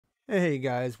Hey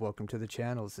guys, welcome to the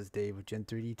channel. This is Dave with Gen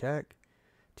 3D Tech.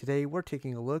 Today we're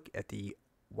taking a look at the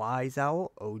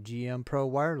WAIZOWL OGM Pro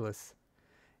Wireless.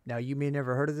 Now you may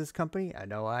never heard of this company. I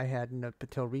know I hadn't up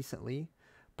until recently,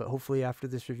 but hopefully after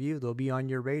this review they'll be on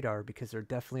your radar because they're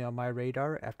definitely on my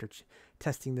radar after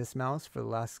testing this mouse for the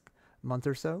last month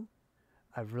or so.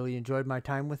 I've really enjoyed my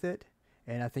time with it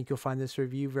and I think you'll find this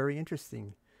review very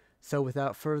interesting. So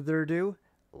without further ado,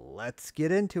 let's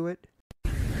get into it.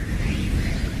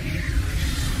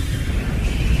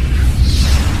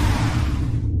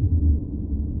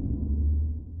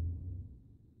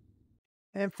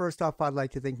 And first off, I'd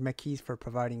like to thank Mechkeys for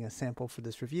providing a sample for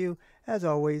this review. As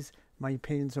always, my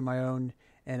opinions are my own,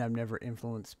 and I'm never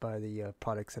influenced by the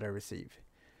products that I receive.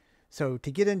 So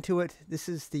to get into it, this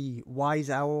is the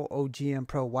WAIZOWL OGM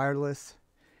Pro Wireless.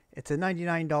 It's a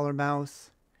 $99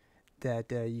 mouse that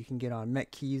you can get on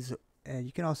Mechkeys, and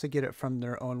you can also get it from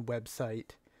their own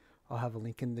website. I'll have a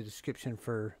link in the description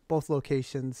for both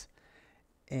locations.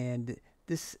 And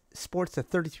this sports a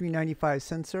 3395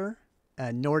 sensor,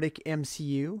 a Nordic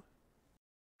MCU,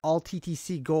 all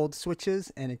TTC Gold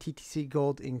switches, and a TTC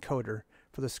Gold encoder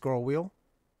for the scroll wheel.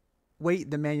 Weight,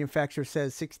 the manufacturer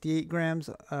says 68 grams.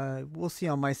 We'll see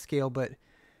on my scale, but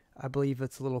I believe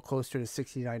it's a little closer to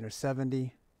 69 or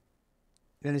 70.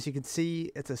 And as you can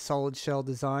see, it's a solid shell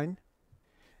design.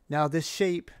 Now this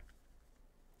shape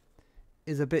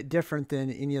is a bit different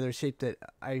than any other shape that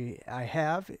I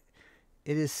have.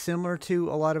 It is similar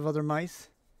to a lot of other mice,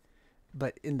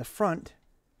 but in the front,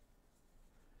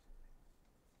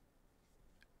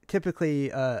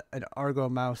 typically an Ergo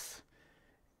mouse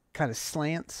kind of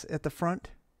slants at the front,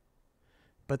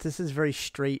 but this is very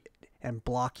straight and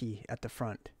blocky at the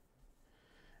front.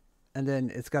 And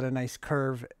then it's got a nice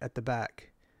curve at the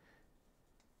back.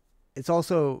 It's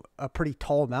also a pretty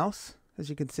tall mouse, as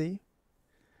you can see.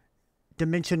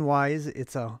 Dimension-wise,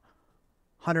 it's a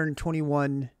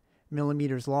 121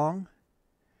 millimeters long,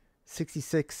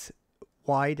 66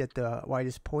 wide at the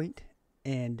widest point,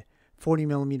 and 40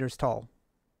 millimeters tall.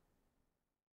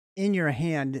 In your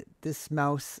hand, this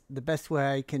mouse, the best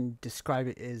way I can describe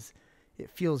it is it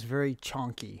feels very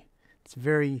chonky. It's a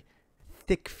very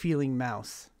thick feeling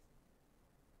mouse.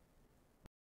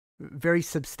 Very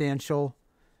substantial.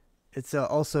 It's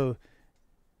also,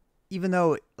 even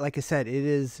though, like I said, it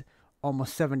is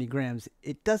almost 70 grams,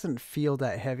 it doesn't feel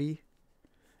that heavy,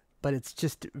 but it's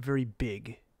just very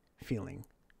big feeling.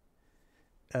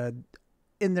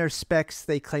 In their specs,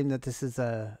 they claim that this is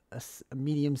a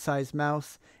medium-sized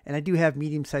mouse, and I do have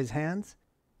medium-sized hands,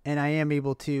 and I am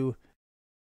able to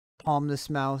palm this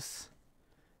mouse,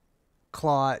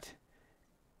 claw it,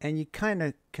 and you kind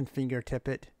of can fingertip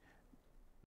it,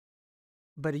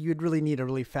 but you'd really need a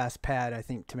really fast pad, I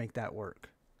think, to make that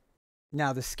work.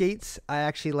 Now, the skates, I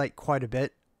actually like quite a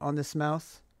bit on this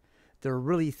mouse. They're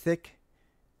really thick,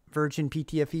 virgin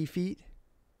PTFE feet,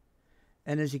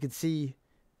 and as you can see,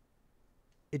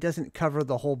 it doesn't cover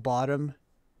the whole bottom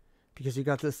because you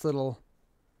got this little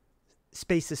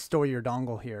space to store your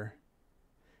dongle here.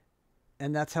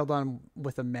 And that's held on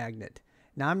with a magnet.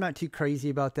 Now, I'm not too crazy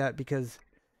about that because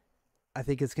I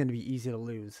think it's going to be easy to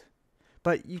lose.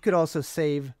 But you could also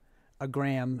save a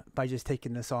gram by just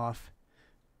taking this off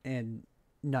and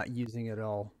not using it at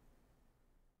all.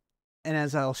 And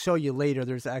as I'll show you later,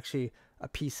 there's actually a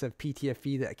piece of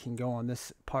PTFE that can go on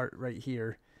this part right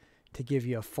here to give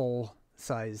you a full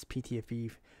size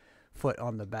PTFE foot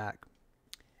on the back.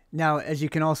 Now, as you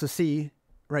can also see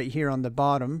right here on the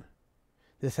bottom,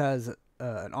 this has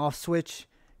an off switch,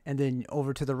 and then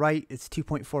over to the right it's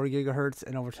 2.4 gigahertz,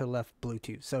 and over to the left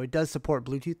Bluetooth. So it does support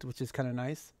Bluetooth, which is kind of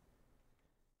nice.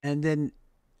 And then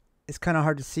it's kind of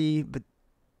hard to see, but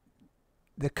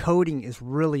the coating is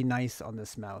really nice on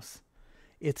this mouse.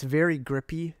 It's very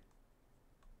grippy,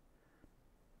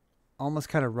 almost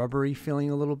kind of rubbery feeling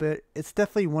a little bit. It's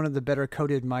definitely one of the better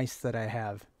coated mice that I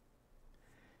have.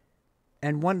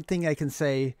 And one thing I can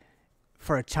say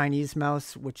for a Chinese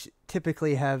mouse, which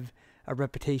typically have a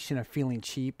reputation of feeling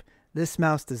cheap, this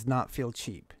mouse does not feel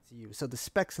cheap. So the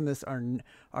specs in this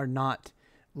are not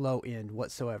low end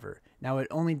whatsoever. Now, it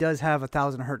only does have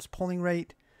 1000 hertz polling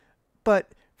rate,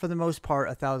 but for the most part,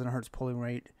 1000 hertz polling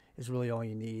rate is really all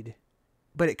you need.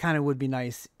 But it kind of would be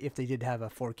nice if they did have a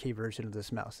 4K version of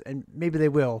this mouse. And maybe they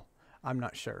will. I'm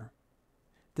not sure.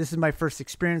 This is my first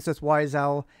experience with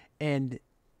WAIZOWL. And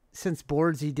since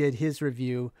Boardsy did his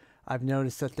review, I've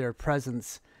noticed that their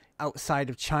presence outside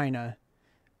of China,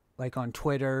 like on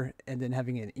Twitter and then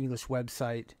having an English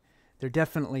website, they're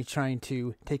definitely trying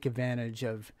to take advantage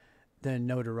of the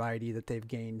notoriety that they've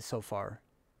gained so far.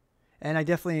 And I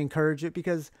definitely encourage it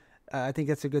because I think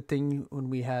that's a good thing when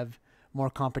we have more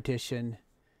competition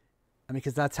I mean,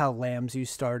 because that's how LambZoo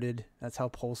started. That's how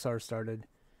Pulsar started.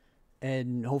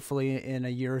 And hopefully in a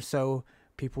year or so,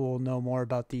 people will know more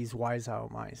about these WAIZOWL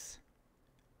mice.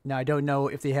 Now, I don't know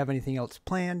if they have anything else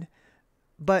planned,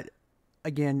 but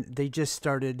again, they just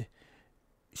started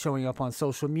showing up on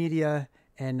social media,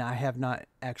 and I have not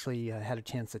actually had a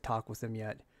chance to talk with them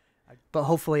yet. But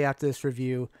hopefully after this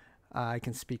review, I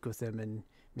can speak with them and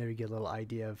maybe get a little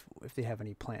idea of if they have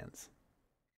any plans.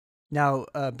 Now,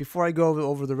 before I go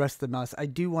over the rest of the mouse, I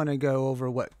do want to go over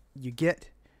what you get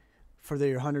for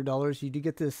your $100. You do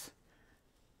get this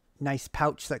nice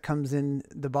pouch that comes in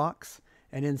the box,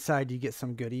 and inside you get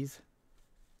some goodies.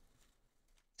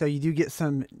 So you do get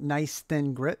some nice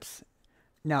thin grips.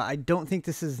 Now, I don't think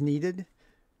this is needed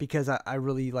because I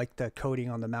really like the coating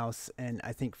on the mouse, and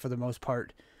I think for the most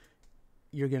part,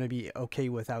 you're going to be okay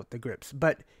without the grips.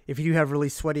 But if you do have really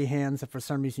sweaty hands, if for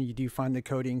some reason you do find the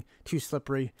coating too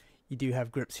slippery, you do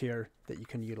have grips here that you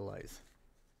can utilize.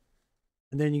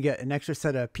 And then you get an extra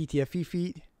set of PTFE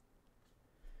feet,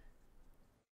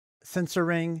 sensor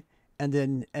ring, and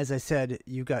then, as I said,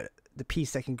 you got the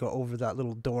piece that can go over that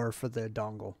little door for the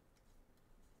dongle,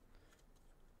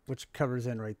 which covers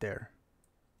in right there.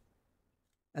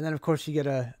 And then, of course, you get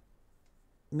a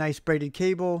nice braided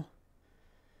cable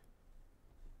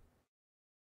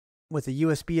with a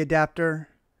USB adapter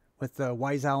with the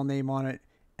WAIZOWL name on it,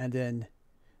 and then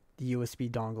the USB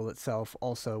dongle itself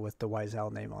also with the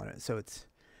WAIZOWL name on it. So it's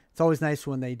always nice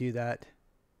when they do that,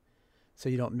 so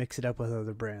you don't mix it up with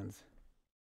other brands.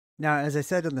 Now, as I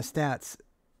said in the stats,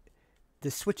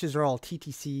 the switches are all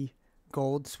TTC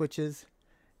Gold switches,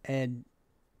 and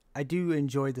I do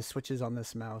enjoy the switches on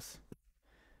this mouse.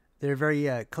 They're very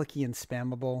clicky and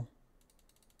spammable.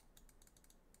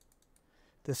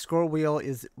 The scroll wheel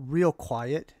is real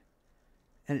quiet,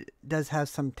 and it does have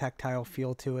some tactile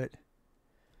feel to it.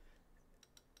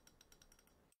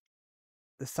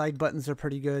 The side buttons are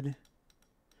pretty good.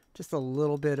 Just a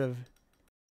little bit of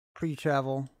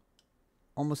pre-travel,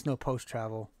 almost no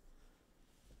post-travel.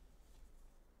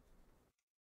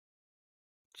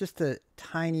 Just a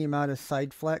tiny amount of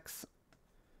side flex,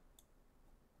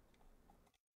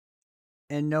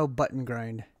 and no button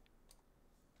grind.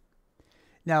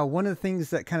 Now, one of the things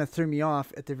that kind of threw me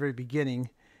off at the very beginning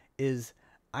is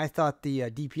I thought the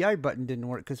DPI button didn't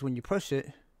work because when you push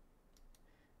it,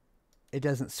 it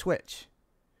doesn't switch.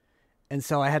 And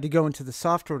so I had to go into the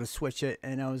software to switch it,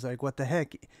 and I was like, what the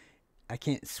heck? I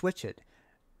can't switch it.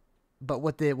 But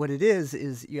what it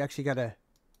is you actually got to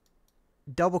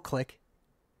double click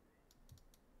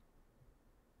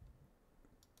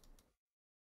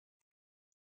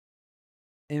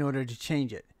in order to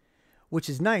change it, which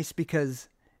is nice because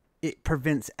it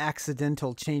prevents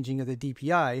accidental changing of the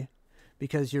DPI,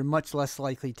 because you're much less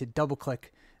likely to double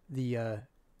click the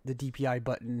DPI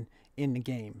button in the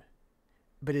game.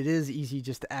 But it is easy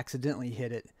just to accidentally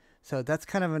hit it. So that's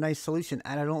kind of a nice solution.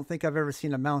 And I don't think I've ever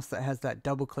seen a mouse that has that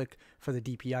double click for the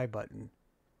DPI button.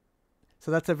 So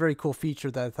that's a very cool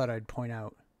feature that I thought I'd point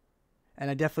out.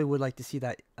 And I definitely would like to see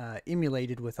that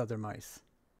emulated with other mice.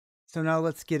 So now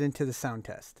let's get into the sound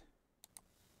test.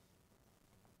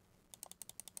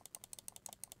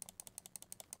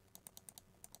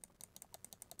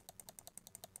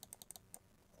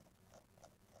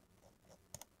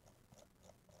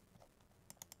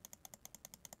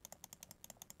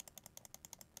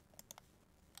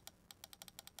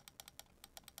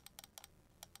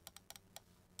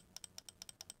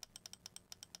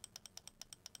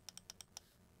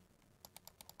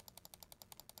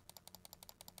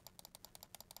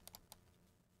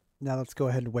 Now let's go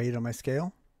ahead and weigh it on my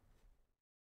scale.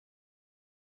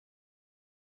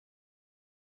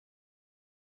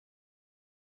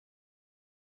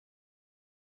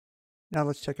 Now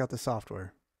let's check out the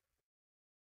software.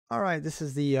 Alright, this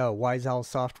is the WAIZOWL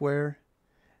software.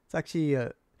 It's actually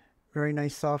a very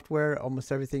nice software.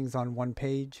 Almost everything's on one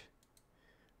page.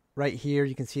 Right here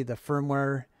you can see the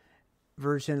firmware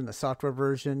version and the software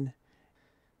version.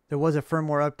 There was a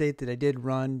firmware update that I did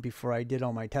run before I did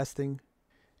all my testing.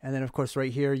 And then, of course,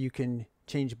 right here, you can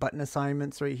change button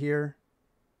assignments right here.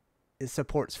 It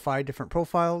supports 5 different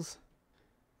profiles.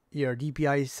 Your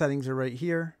DPI settings are right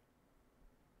here.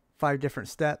 5 different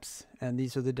steps, and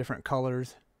these are the different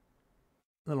colors.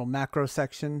 Little macro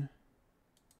section.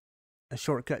 A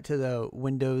shortcut to the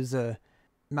Windows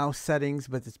mouse settings,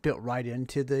 but it's built right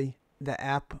into the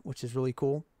app, which is really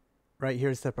cool. Right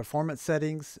here's the performance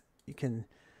settings. You can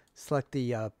select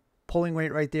the pulling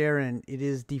rate right there, and it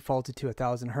is defaulted to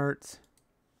 1000 Hertz.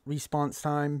 Response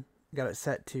time, got it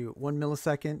set to 1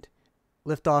 millisecond.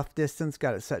 Liftoff distance,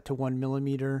 got it set to 1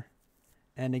 millimeter.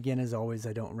 And again, as always,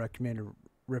 I don't recommend a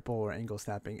ripple or angle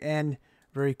snapping. And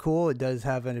Very cool. It does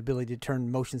have an ability to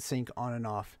turn motion sync on and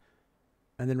off.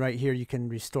 And then right here you can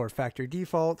restore factory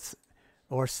defaults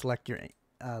or select your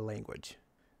language.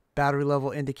 Battery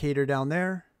level indicator down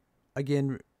there.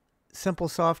 Again, simple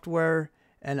software,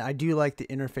 and I do like the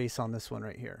interface on this one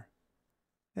right here.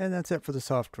 And that's it for the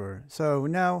software. So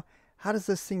now, how does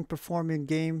this thing perform in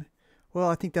game? Well,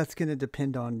 I think that's going to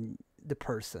depend on the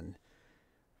person.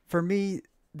 For me,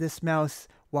 this mouse,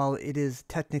 while it is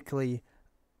technically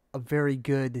a very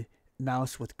good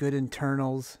mouse with good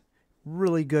internals,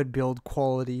 really good build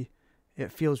quality,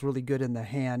 it feels really good in the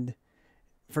hand.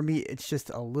 For me, it's just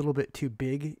a little bit too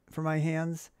big for my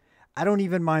hands. I don't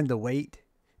even mind the weight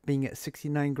being at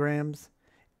 69 grams.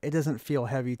 It doesn't feel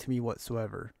heavy to me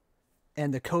whatsoever.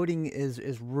 And the coating is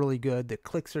really good. The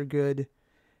clicks are good.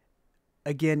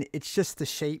 Again, it's just the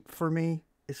shape for me.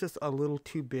 It's just a little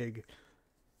too big.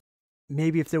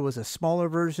 Maybe if there was a smaller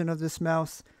version of this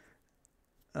mouse,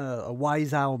 a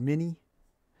WAIZOWL Mini,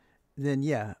 then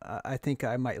yeah, I think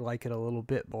I might like it a little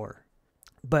bit more.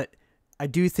 But I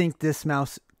do think this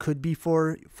mouse could be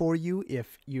for you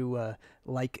if you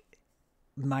like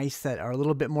mice that are a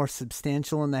little bit more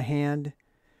substantial in the hand,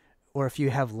 or if you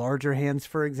have larger hands,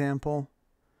 for example,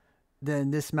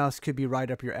 then this mouse could be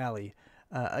right up your alley.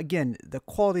 Again, the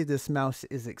quality of this mouse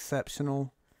is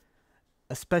exceptional,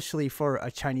 especially for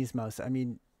a Chinese mouse. I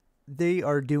mean, they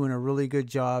are doing a really good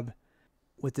job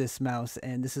with this mouse,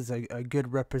 and this is a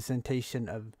good representation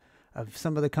of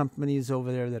some of the companies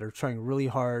over there that are trying really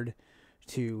hard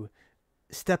to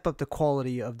step up the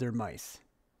quality of their mice.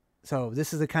 So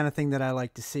this is the kind of thing that I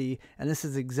like to see, and this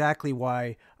is exactly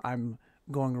why I'm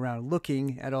going around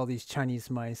looking at all these Chinese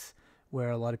mice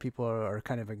where a lot of people are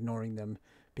kind of ignoring them,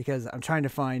 because I'm trying to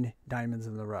find diamonds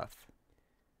in the rough.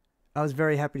 I was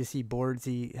very happy to see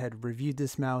Boardsy had reviewed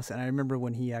this mouse, and I remember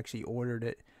when he actually ordered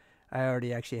it, I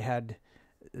already actually had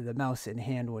the mouse in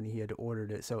hand when he had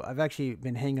ordered it. So I've actually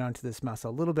been hanging on to this mouse a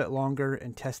little bit longer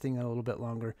and testing it a little bit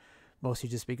longer, mostly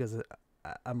just because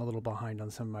I'm a little behind on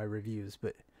some of my reviews.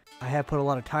 But I have put a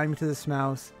lot of time into this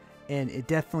mouse, and it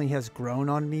definitely has grown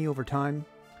on me over time.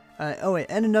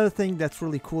 And another thing that's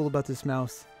really cool about this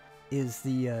mouse is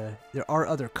there are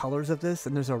other colors of this,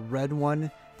 and there's a red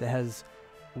one that has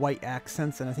white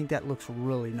accents, and I think that looks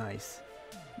really nice.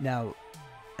 Now,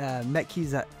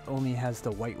 Mechkeys only has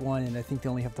the white one, and I think they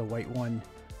only have the white one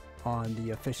on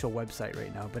the official website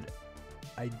right now, but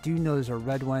I do know there's a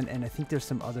red one, and I think there's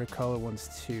some other color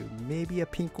ones too. Maybe a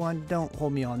pink one, don't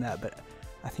hold me on that, but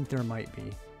I think there might be.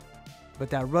 But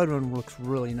that red one looks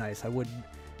really nice. I would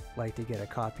like to get a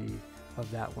copy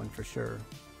of that one for sure,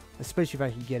 especially if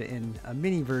I could get it in a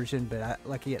mini version, but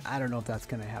I don't know if that's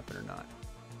going to happen or not.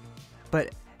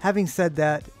 But having said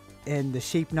that, and the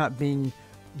shape not being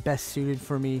best suited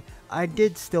for me, I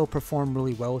did still perform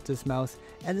really well with this mouse,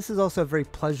 and this is also a very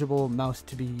pleasurable mouse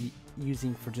to be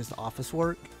using for just office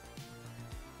work.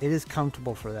 It is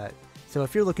comfortable for that. So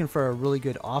if you're looking for a really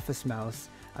good office mouse,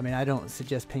 I mean, I don't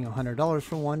suggest paying $100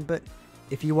 for one, but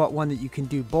if you want one that you can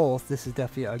do both, this is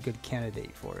definitely a good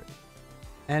candidate for it.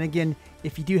 And again,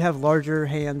 if you do have larger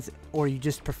hands, or you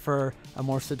just prefer a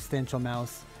more substantial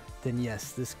mouse, then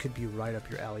yes, this could be right up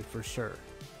your alley for sure.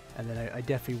 And then I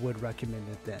definitely would recommend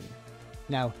it then.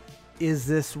 Now, is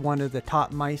this one of the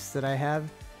top mice that I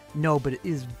have? No, but it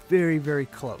is very, very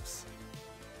close.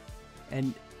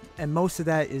 And most of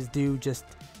that is due just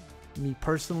me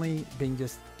personally being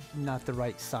just not the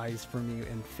right size for me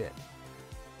and fit.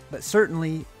 But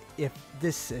certainly, if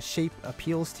this shape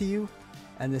appeals to you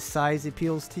and this size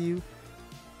appeals to you,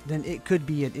 then it could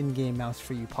be an in-game mouse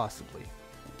for you possibly.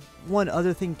 One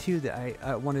other thing too that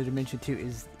I wanted to mention too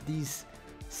is these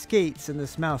skates and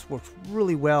this mouse works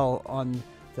really well on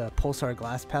the Pulsar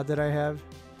glass pad that I have.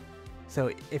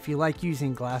 So if you like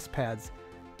using glass pads,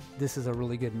 this is a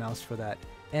really good mouse for that.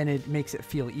 And it makes it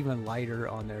feel even lighter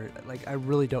on there. Like, I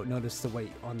really don't notice the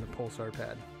weight on the Pulsar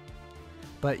pad.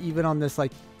 But even on this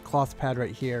like cloth pad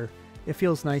right here, it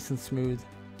feels nice and smooth.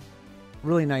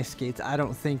 Really nice skates. I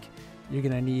don't think you're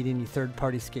gonna need any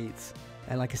third-party skates.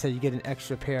 And like I said, you get an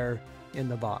extra pair in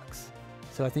the box.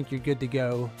 So I think you're good to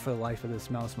go for the life of this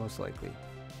mouse most likely.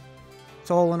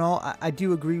 So all in all, I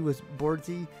do agree with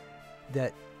Boardsy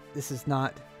that this is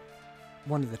not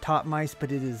one of the top mice,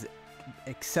 but it is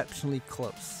exceptionally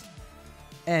close.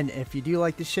 And if you do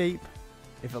like the shape,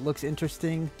 if it looks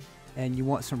interesting, and you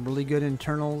want some really good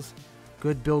internals,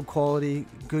 good build quality,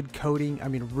 good coating, I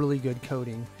mean really good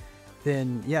coating,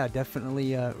 then yeah,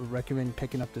 definitely recommend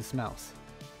picking up this mouse.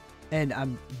 And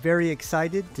I'm very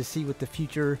excited to see what the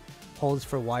future holds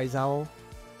for WAIZOWL.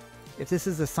 If this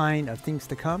is a sign of things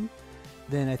to come,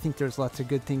 then I think there's lots of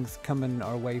good things coming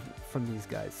our way from these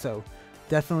guys. So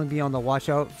definitely be on the watch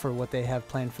out for what they have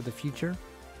planned for the future,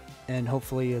 and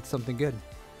hopefully it's something good.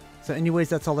 So anyways,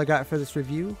 that's all I got for this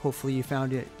review. Hopefully you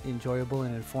found it enjoyable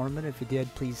and informative. If you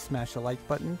did, please smash the like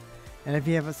button. And if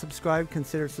you haven't subscribed,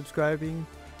 consider subscribing.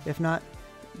 If not,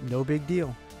 no big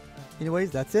deal.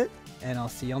 Anyways, that's it, and I'll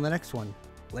see you on the next one.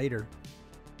 Later.